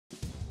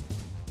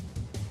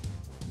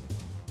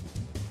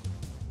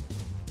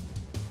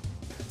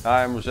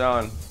Hi, I'm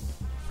Reyshan.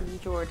 I'm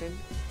Jordan.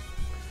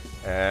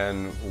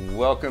 And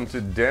welcome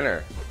to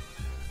dinner,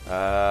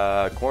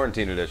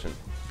 quarantine edition.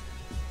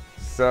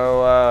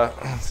 So,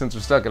 since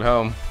we're stuck at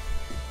home,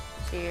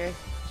 Cheers.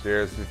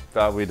 cheers, we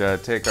thought we'd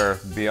take our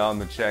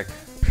Beyond the Check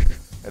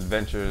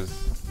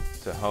adventures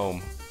to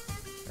home.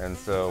 And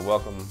so,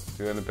 welcome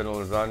to Independent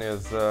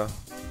Lasagna's,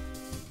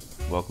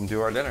 welcome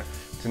to our dinner.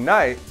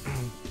 Tonight,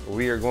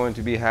 we are going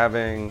to be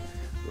having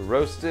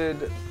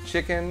roasted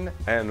chicken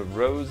and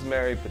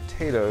rosemary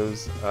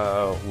potatoes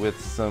with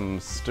some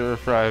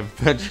stir-fried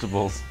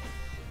vegetables.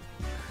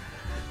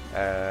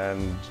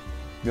 And I'm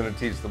gonna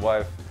teach the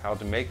wife how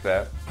to make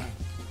that,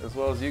 as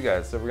well as you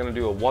guys. So we're gonna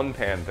do a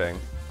one-pan thing.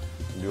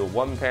 Do a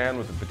one pan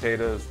with the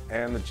potatoes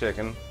and the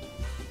chicken.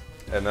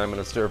 And then I'm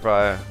gonna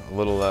stir-fry a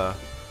little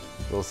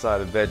side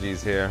of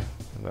veggies here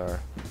with our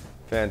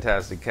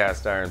fantastic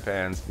cast iron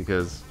pans,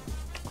 because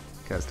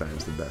cast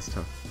iron's the best,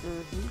 huh?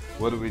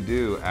 Mm-hmm. What do we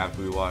do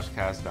after we wash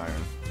cast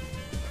iron?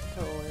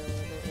 To oil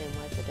it and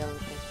wipe it down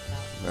with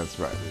out. That's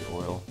right, we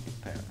oil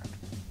pan.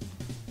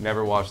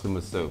 Never wash them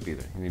with soap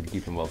either. You need to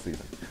keep them well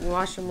seasoned.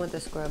 Wash them with a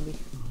scrubby.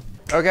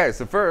 Okay,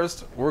 so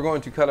first we're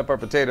going to cut up our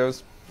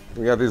potatoes.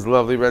 We got these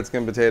lovely red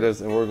skin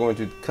potatoes, and we're going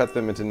to cut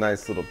them into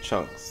nice little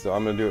chunks. So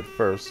I'm gonna do it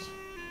first,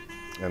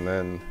 and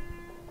then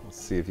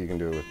let's see if you can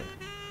do it with me.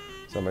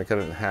 So I'm gonna cut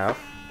it in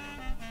half,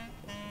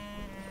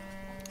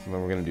 and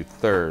then we're gonna do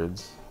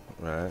thirds,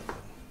 right?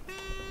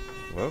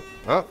 Whoop,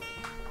 oh,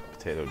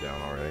 potato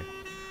down already.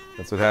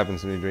 That's what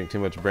happens when you drink too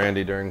much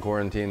brandy during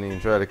quarantine and you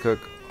try to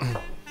cook.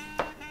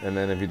 And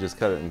then if you just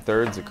cut it in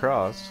thirds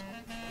across,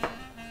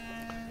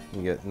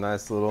 you get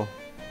nice little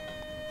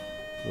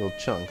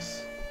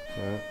chunks,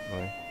 right?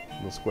 Like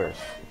little squares.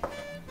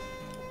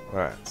 All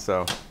right,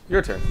 so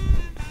your turn.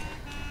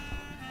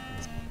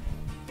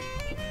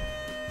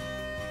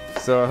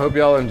 So I hope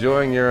y'all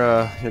enjoying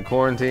your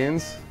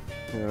quarantines,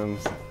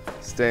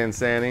 staying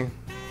sane,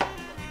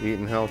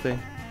 eating healthy.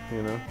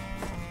 You know.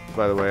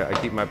 By the way, I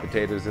keep my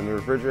potatoes in the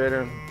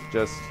refrigerator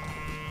just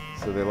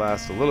so they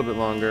last a little bit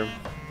longer.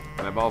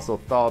 And I've also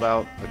thawed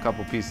out a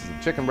couple pieces of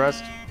chicken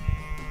breast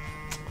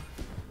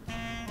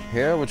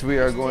here, which we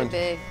are going to.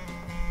 Big.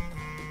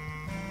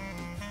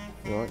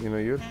 Well, you know,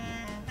 you're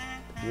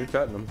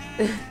cutting them.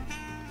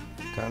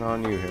 Kind of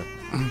on you here.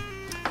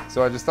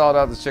 So I just thawed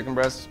out this chicken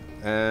breast,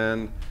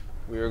 and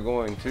we are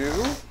going to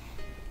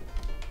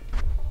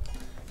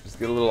just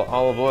get a little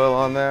olive oil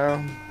on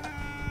there.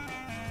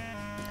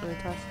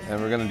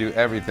 And we're gonna do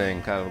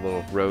everything, kind of a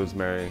little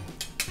rosemary,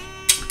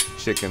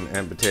 chicken,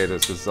 and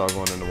potatoes. This is all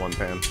going into one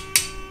pan.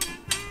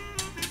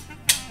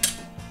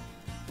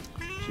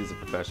 She's a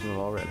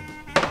professional already.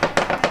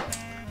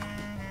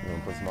 You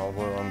wanna put some olive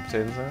oil on the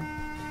potatoes there?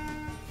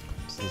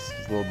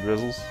 Just little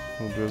drizzles,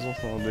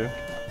 that'll do.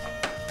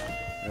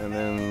 And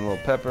then a little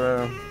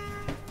pepper.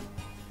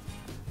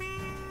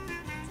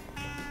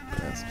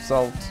 And some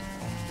salt.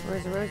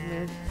 Where's the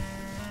rosemary?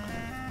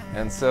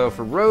 And so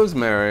for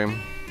rosemary,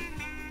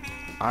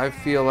 I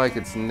feel like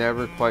it's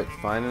never quite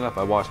fine enough.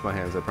 I wash my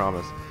hands, I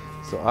promise.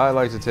 So I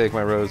like to take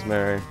my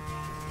rosemary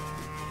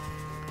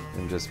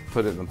and just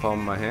put it in the palm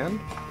of my hand.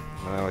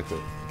 And I like to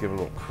give it a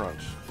little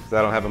crunch, because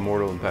I don't have a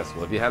mortar and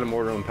pestle. If you had a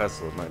mortar and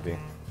pestle, it might be a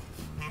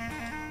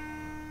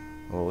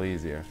little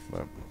easier.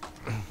 But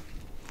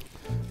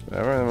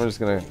whatever, and we're just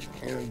gonna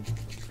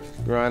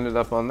grind it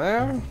up on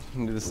there.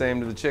 And do the same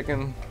to the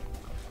chicken.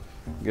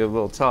 Give it a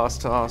little toss.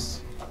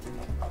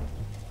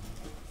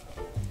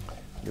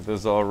 Get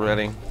those all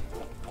ready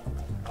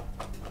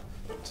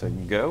to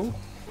go.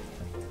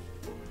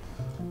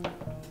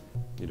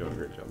 You're doing a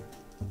great job.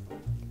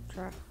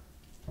 Try.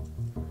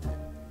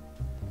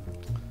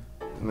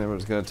 And then we're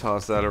just gonna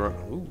toss that around.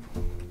 Ooh.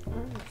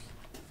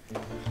 Nice.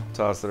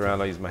 Toss it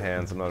around. I'll use my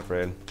hands, I'm not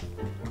afraid.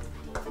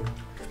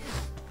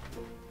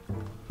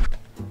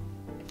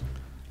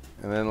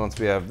 And then once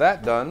we have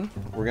that done,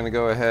 we're gonna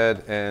go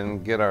ahead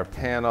and get our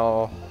pan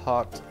all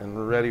hot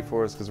and ready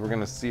for us, because we're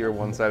gonna sear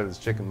one side of this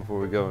chicken before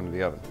we go into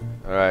the oven.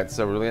 All right,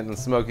 so we're getting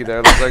smoky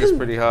there. Looks like it's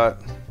pretty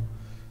hot.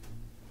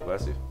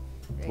 Bless you.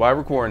 Why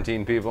we're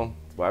quarantined, people?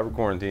 Why we're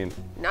quarantined?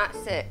 Not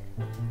sick.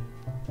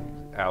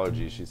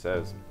 Allergies, she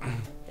says.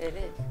 It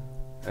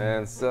is.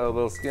 And so a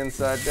little skin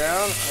side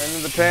down,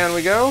 into the pan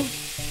we go.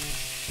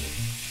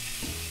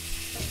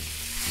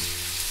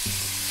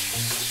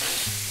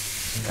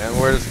 And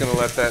we're just gonna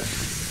let that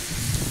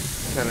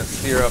kind of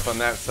sear up on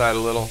that side a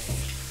little.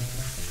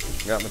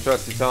 Got my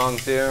trusty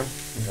tongs here,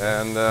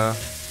 and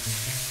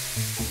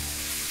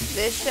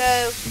This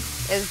show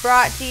is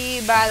brought to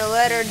you by the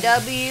letter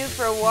W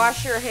for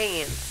wash your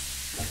hands.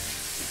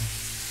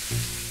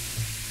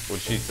 what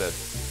she said.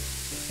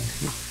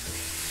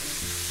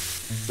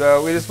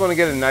 So we just want to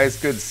get a nice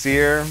good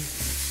sear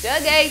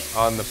Dougie.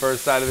 on the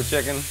first side of the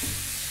chicken,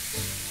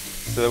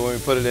 so that when we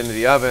put it into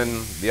the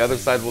oven, the other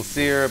side will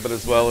sear, but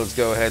as well as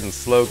go ahead and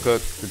slow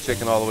cook the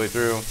chicken all the way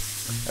through,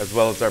 as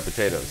well as our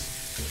potatoes.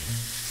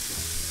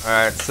 All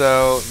right,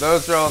 so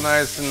those are all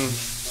nice and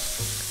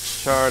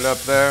charred up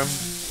there.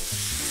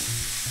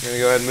 I'm gonna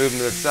go ahead and move them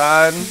to the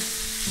side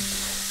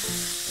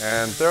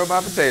and throw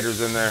my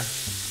potatoes in there.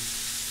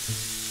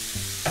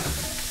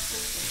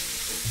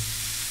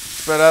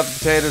 Spread out the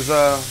potatoes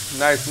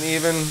nice and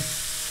even.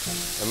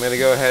 I'm gonna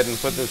go ahead and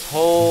put this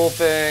whole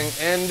thing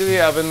into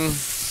the oven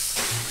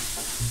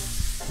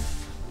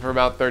for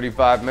about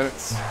 35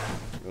 minutes.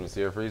 You wanna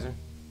see our freezer?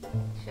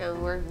 Show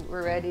them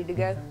we're ready to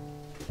go.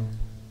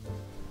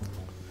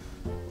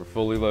 We're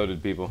fully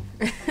loaded, people.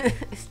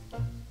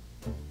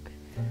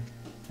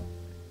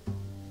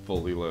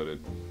 Fully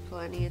loaded.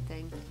 Plenty of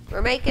things.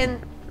 We're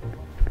making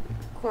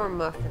corn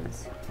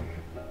muffins.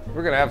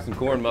 We're gonna have some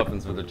corn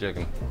muffins with the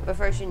chicken. But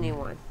first you need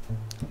wine.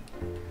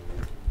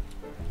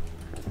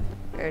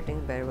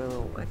 Everything's better with a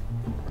little wine.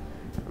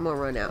 I'm gonna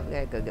run out. We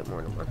gotta go get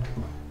more than one.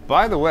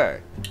 By the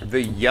way,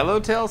 the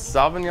Yellowtail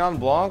Sauvignon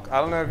Blanc,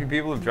 I don't know if you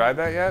people have tried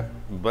that yet,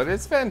 but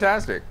it's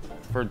fantastic.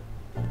 For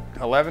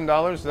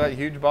 $11 for that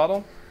huge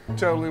bottle,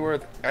 totally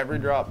worth every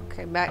drop.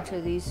 Okay, back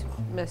to these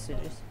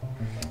messages.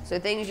 So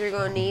things you're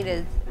gonna need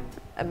is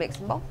a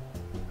mixing bowl,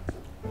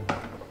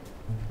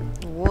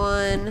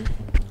 one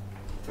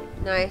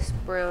nice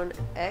brown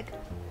egg,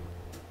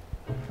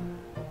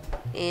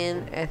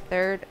 and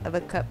 1/3 of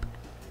a cup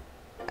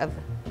of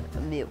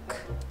milk.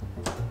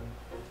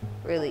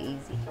 Really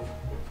easy.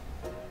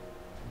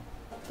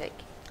 Thank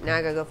you. Now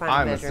I gotta go find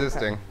the measuring cup. I'm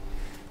assisting.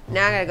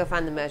 Now I gotta go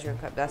find the measuring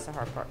cup. That's the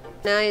hard part.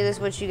 Now this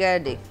is what you gotta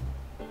do.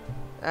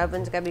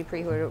 Oven's gotta be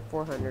preheated at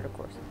 400, of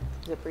course.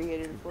 Is it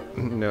preheated at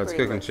 400? No, it's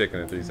cooking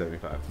chicken at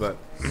 375. But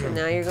so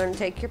now you're gonna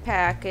take your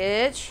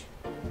package,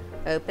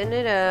 open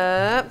it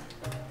up,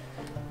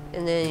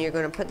 and then you're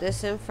gonna put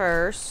this in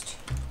first.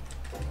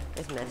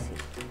 It's messy.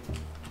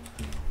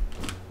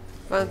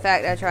 Fun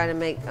fact, I tried to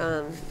make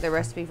the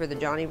recipe for the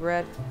Johnny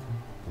bread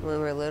when we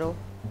were little.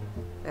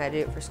 I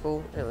did it for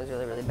school, and it was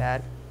really, really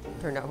bad. It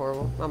turned out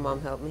horrible. My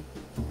mom helped me.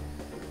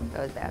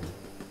 That was bad.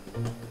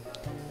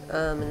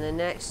 And then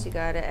next, you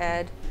gotta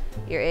add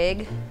your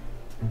egg.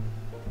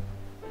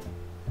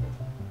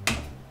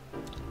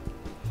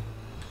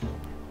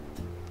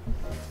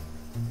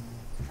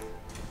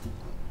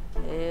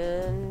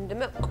 And the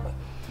milk.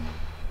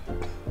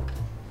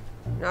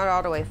 Not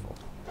all the way full.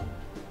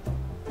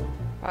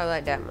 Probably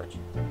like that much.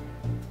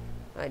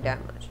 Like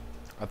that much.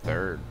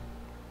 1/3.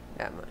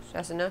 That much.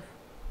 That's enough?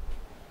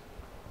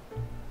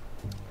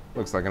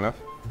 Looks like enough.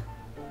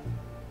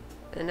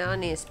 And now I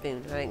need a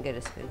spoon. I didn't get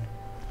a spoon.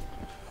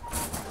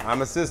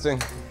 I'm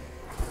assisting.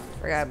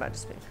 Forgot about the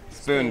spoon.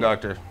 Spoon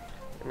doctor.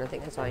 And I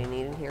think that's all you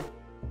need in here.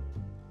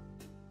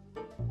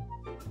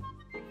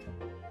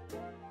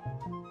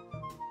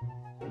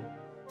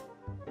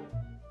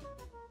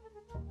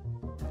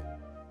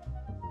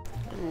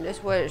 And this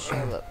is what it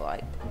should look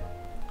like.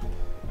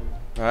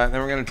 All right,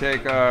 then we're gonna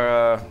take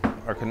our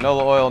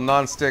canola oil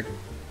nonstick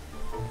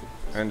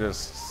and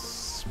just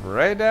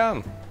spray it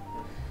down.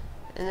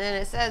 And then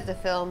it says to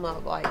fill them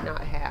up like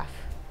not half.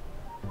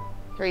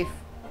 2/3.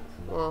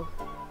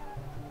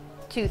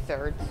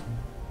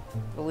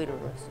 But we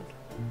don't listen.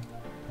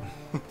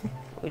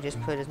 We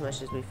just put as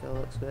much as we feel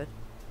looks good.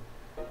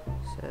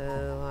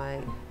 So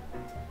like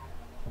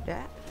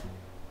that.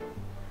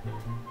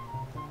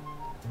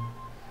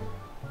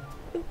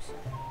 Oops.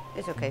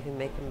 It's okay if you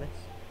make a mess.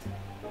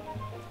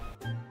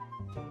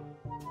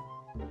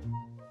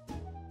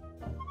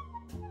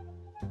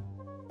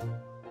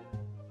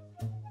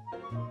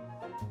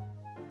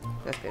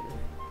 That's good.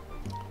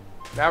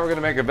 Now we're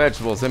gonna make our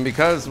vegetables, and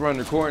because we're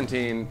under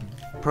quarantine,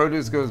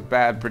 produce goes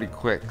bad pretty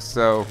quick.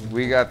 So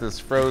we got this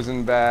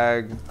frozen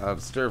bag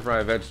of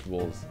stir-fry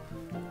vegetables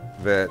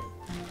that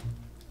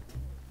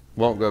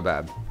won't go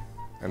bad,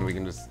 and we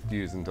can just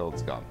use until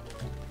it's gone.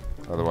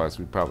 Otherwise,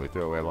 we'd probably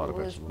throw away a lot of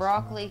vegetables.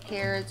 Broccoli,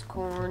 carrots,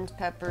 corns,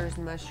 peppers,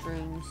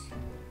 mushrooms.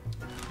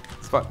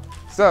 It's fun.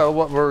 So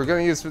what we're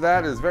gonna use for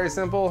that is very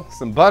simple: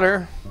 some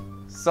butter,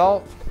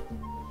 salt,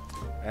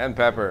 and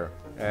pepper.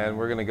 And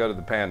we're gonna go to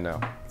the pan now.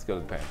 Let's go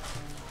to the pan.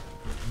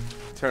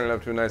 Turn it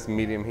up to a nice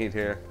medium heat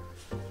here.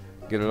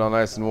 Get it all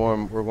nice and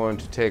warm. We're going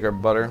to take our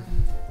butter.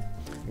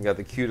 We got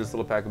the cutest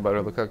little pack of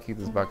butter. Look how cute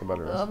this pack of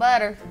butter is. A little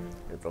butter.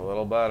 It's a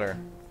little butter.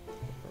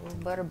 A little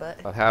butter butt.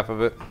 About half of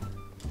it.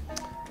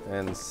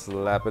 And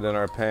slap it in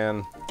our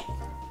pan.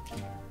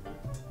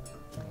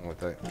 With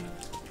that.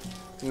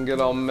 And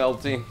get all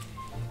melty.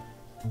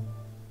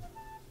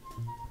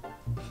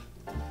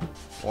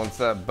 Once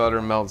that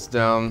butter melts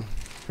down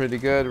pretty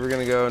good, we're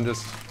gonna go and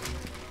just,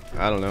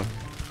 I don't know,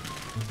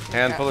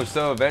 handful or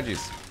so of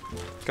veggies.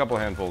 A couple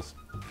handfuls.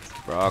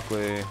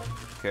 Broccoli,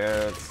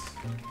 carrots.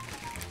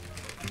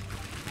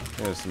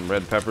 There's some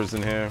red peppers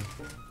in here.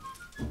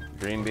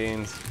 Green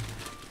beans.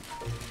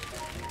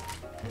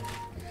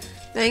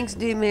 Thanks,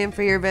 Dude Man,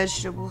 for your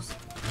vegetables.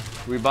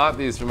 We bought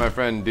these for my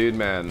friend Dude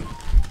Man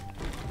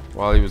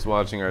while he was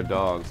watching our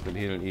dogs, but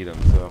he didn't eat them,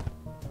 so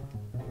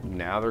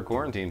now they're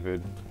quarantine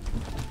food.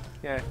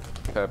 Yay.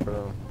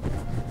 Pepper.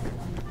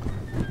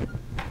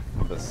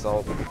 The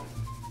salt.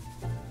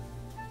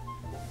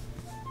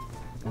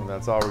 And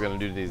that's all we're gonna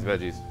do to these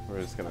veggies.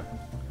 We're just gonna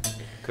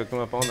cook them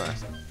up all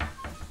nice.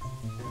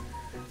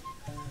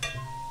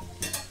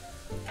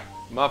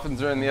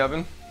 Muffins are in the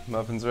oven.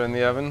 Muffins are in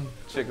the oven.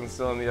 Chicken's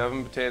still in the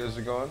oven. Potatoes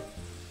are going.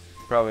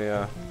 Probably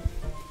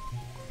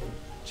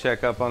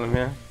check up on them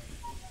here.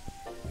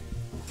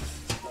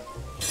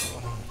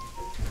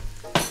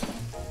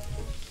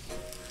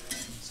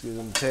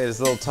 Potatoes,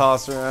 a little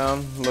toss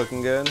around.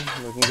 Looking good,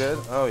 looking good.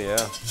 Oh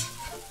yeah.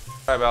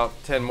 About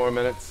 10 more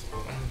minutes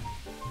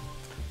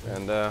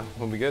and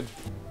we'll be good.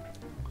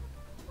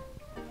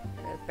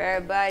 If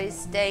everybody's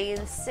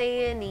staying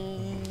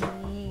sunny.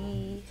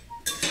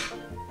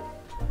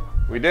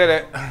 We did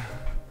it.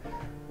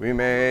 We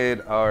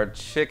made our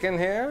chicken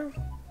here,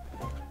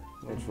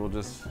 which we'll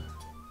just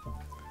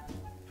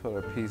put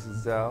our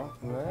pieces out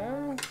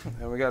there.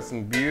 And we got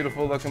some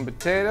beautiful looking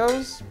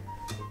potatoes.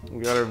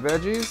 We got our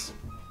veggies.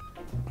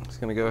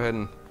 Just gonna go ahead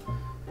and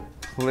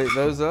plate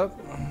those up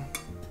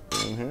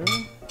in here.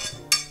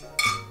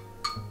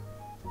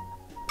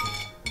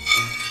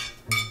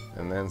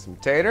 And then some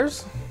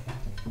taters.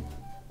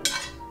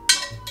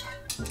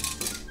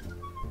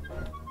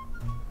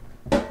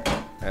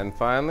 And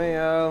finally,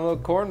 a little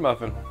corn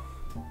muffin.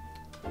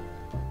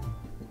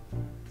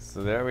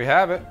 So there we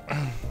have it.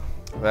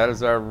 That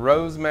is our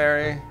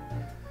Rosemarie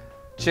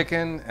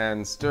chicken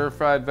and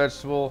stir-fried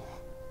vegetable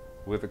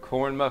with a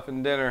corn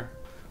muffin dinner.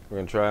 We're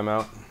gonna try them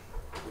out.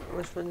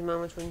 Which one's mine,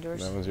 which one's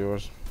yours? That one's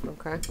yours.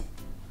 Okay.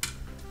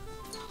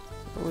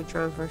 What are we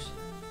trying first?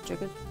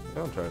 Chicken?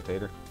 I'll try a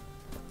tater.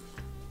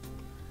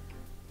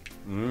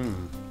 Mmm,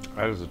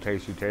 that is a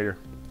tasty tater.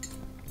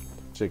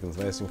 Chicken's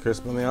nice and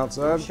crisp on the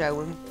outside.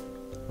 Show him.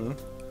 Hmm?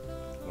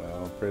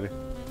 Wow, pretty.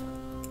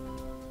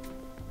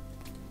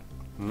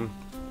 Mmm.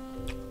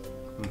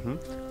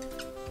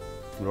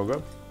 Mm-hmm. Real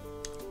good.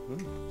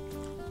 Mm.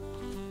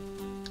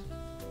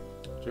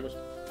 Cheers.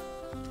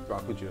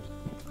 Broccoli cheers.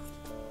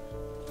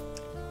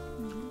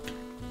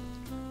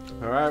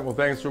 All right, well,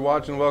 thanks for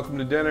watching. Welcome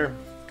to dinner.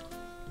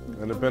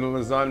 Independent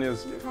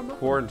Lasagna's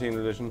quarantine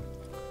edition.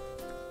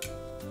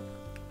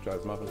 Try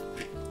this muffin.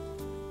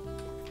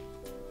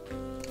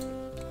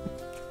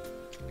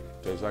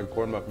 Tastes like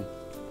corn muffin.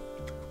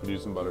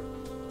 Use some butter.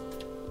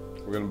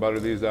 We're gonna butter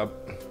these up,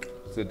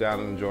 sit down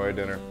and enjoy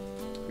dinner.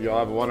 Y'all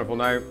have a wonderful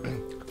night.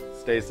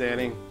 Stay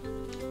sane.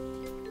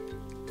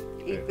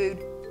 Eat food.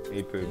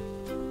 Eat food.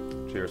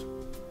 Cheers.